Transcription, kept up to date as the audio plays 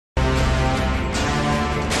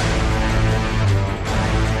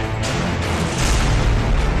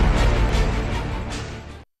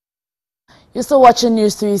You're still watching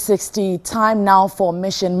News 360. Time now for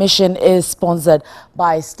Mission. Mission is sponsored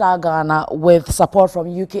by Star Ghana with support from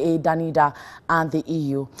UKA, Danida and the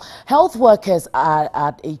EU. Health workers are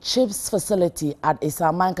at a CHIPS facility at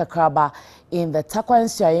Essaman, Kakraba in the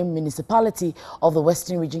Takwa municipality of the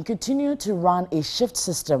Western region continue to run a shift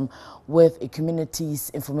system with a community's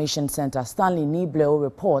information center. Stanley Niblo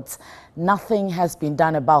reports nothing has been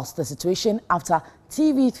done about the situation after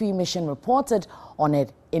TV3 Mission reported on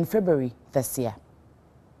it in February this year.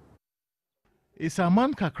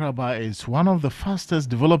 Essaman Kakraba is one of the fastest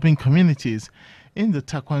developing communities in the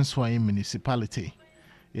Takwa municipality.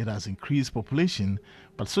 It has increased population,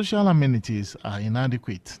 but social amenities are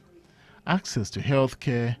inadequate. Access to health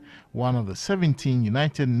care, one of the 17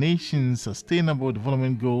 United Nations Sustainable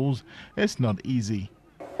Development Goals, is not easy.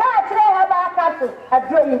 The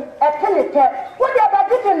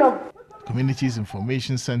Community's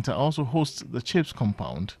Information Center also hosts the CHIPS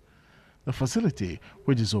compound. The facility,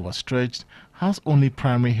 which is overstretched, has only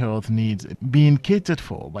primary health needs being catered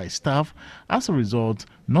for by staff. As a result,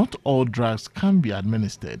 not all drugs can be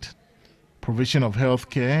administered. Provision of health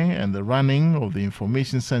care and the running of the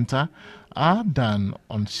information center are done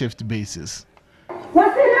on shift basis.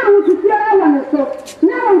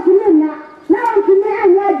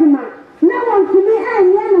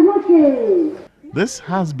 This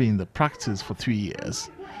has been the practice for 3 years.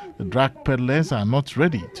 The drug peddlers are not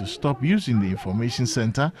ready to stop using the information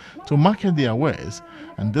center to market their wares,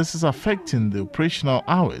 and this is affecting the operational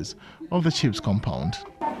hours of the CHIPS compound.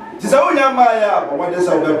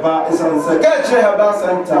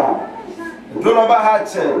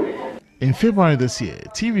 In February this year,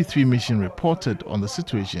 TV3 Mission reported on the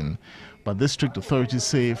situation, but district authorities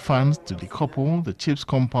say funds to decouple the CHIPS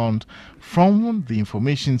compound from the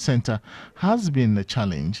information center has been a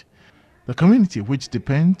challenge. The community, which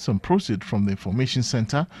depends on proceeds from the information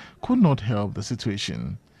center, could not help the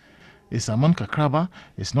situation. Essaman Kakraba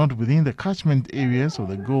is not within the catchment areas of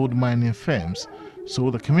the gold mining firms,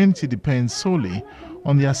 so the community depends solely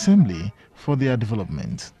on the assembly for their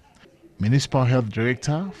development. Municipal Health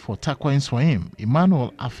Director for Takwa,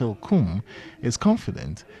 Emmanuel Afel-Kum, is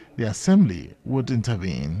confident the assembly would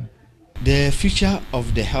intervene. The future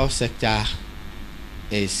of the health sector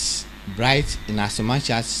is bright in as much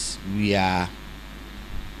as we are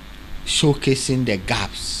showcasing the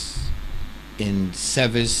gaps in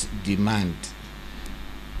service demand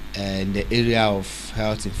in the area of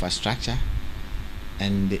health infrastructure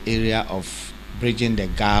and the area of bridging the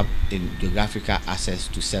gap in geographical access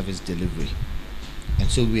to service delivery. And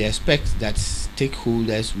so we expect that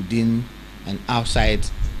stakeholders within and outside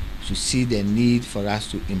to see the need for us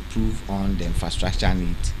to improve on the infrastructure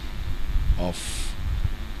needs of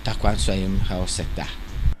Takwa health sector.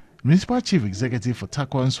 Municipal Chief Executive for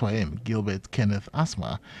Takwa Gilbert Kenneth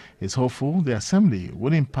Asma, is hopeful the assembly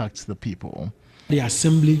will impact the people. The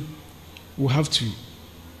assembly will have to,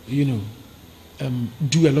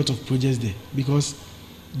 do a lot of projects there because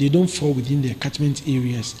they don't fall within the catchment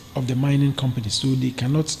areas of the mining companies, so they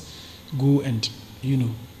cannot go and,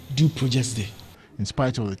 do projects there. In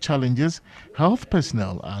spite of the challenges, health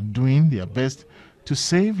personnel are doing their best to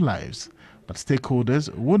save lives, but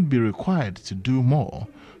stakeholders would be required to do more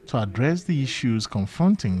to address the issues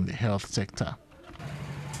confronting the health sector.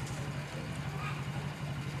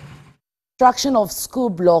 Construction of school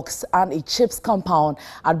blocks and a CHIPS compound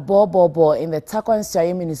at Bo in the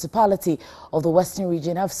Takwa municipality of the Western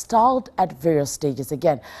region have stalled at various stages.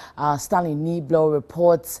 Again, Stanley Niblo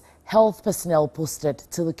reports health personnel posted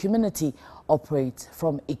to the community operate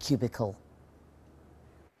from a cubicle.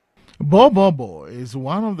 Bo is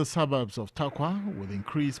one of the suburbs of Takwa with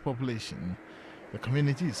increased population. The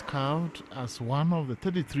community is carved as one of the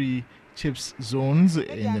 33 CHIPS zones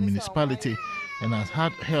in the municipality and has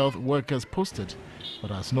had health workers posted,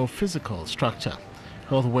 but has no physical structure.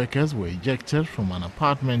 Health workers were ejected from an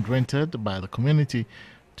apartment rented by the community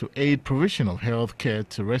to aid provision of health care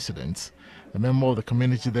to residents. A member of the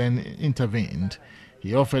community then intervened.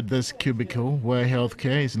 He offered this cubicle where health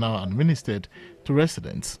care is now administered to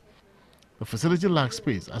residents. The facility lacks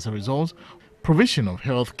space. As a result, provision of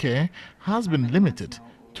health care has been limited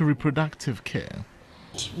to reproductive care.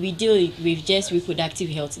 We deal with just reproductive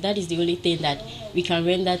health. That is the only thing that we can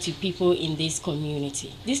render to people in this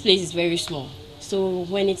community. This place is very small. So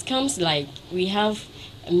when it comes we have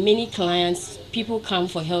many clients, people come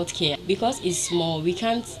for health care. Because it's small, we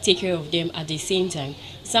can't take care of them at the same time.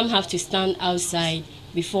 Some have to stand outside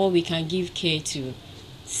before we can give care to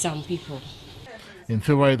some people. In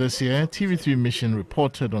February this year, TV3 Mission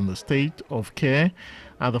reported on the state of care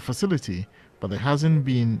at the facility, but there hasn't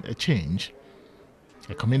been a change.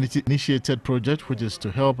 A community-initiated project which is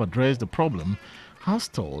to help address the problem has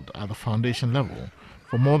stalled at the foundation level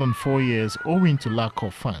for more than 4 years owing to lack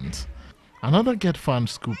of funds. Another Get Fund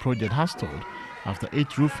school project has stalled after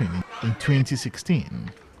 8 roofing in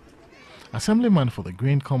 2016. Assemblyman for the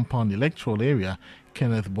Green Compound electoral area,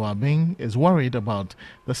 Kenneth Boabing, is worried about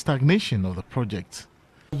the stagnation of the project.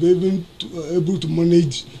 We've been able to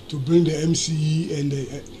manage to bring the MCE and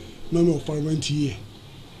the Member of Parliament here,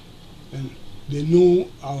 and they know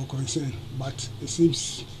our concern, but it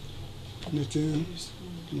seems nothing,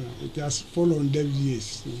 it has fallen deaf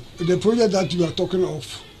ears. The project that you are talking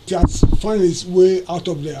of, it has found its way out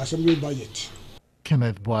of the Assembly budget.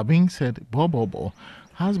 Kenneth Boabing said Bobobo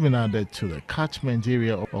has been added to the catchment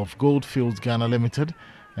area of Goldfields Ghana Limited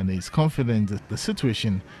and is confident that the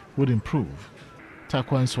situation would improve.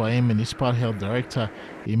 Takwa Nswaim Municipal Health Director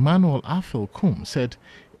Emmanuel Afil-Kum said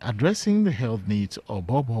addressing the health needs of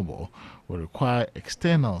Bobobo will require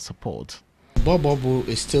external support. Bobobo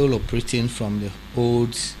is still operating from the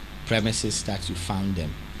old premises that you found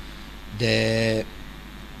them. There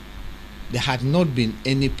had not been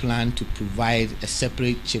any plan to provide a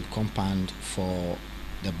separate chip compound for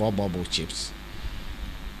the Bobobo chips.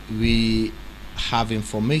 We have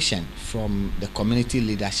information from the community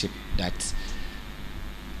leadership that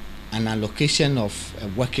an allocation of a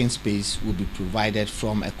working space will be provided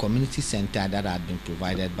from a community center that had been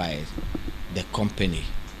provided by the company.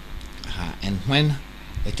 And when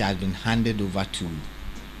it has been handed over to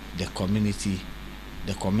the community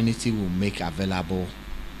will make available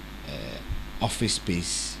office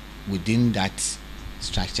space within that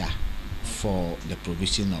structure for the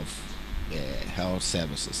provision of health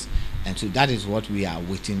services. And so that is what we are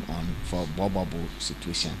waiting on for Bobobo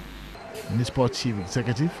situation. Municipal Chief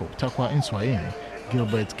Executive for Takwa Nswaim,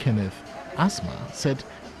 Gilbert Kenneth Asma, said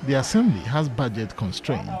the Assembly has budget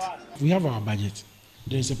constraints. We have our budget.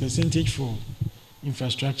 There is a percentage for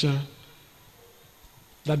infrastructure,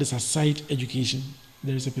 that is aside education.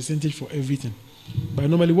 There is a percentage for everything. But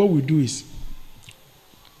normally what we do is,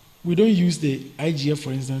 we don't use the IGF,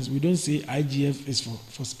 for instance. We don't say IGF is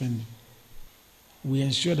for spending. We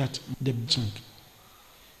ensure that the chunk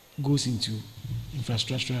goes into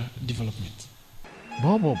infrastructure development.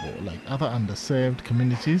 Bobobo, like other underserved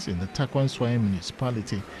communities in the Takwa Nswaim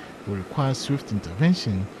municipality, will require swift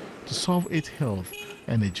intervention to solve its health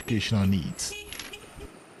and educational needs.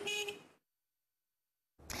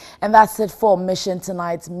 And that's it for Mission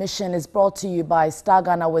Tonight. Mission is brought to you by Star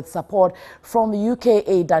Ghana with support from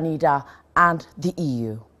UKA Danida and the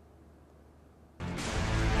EU.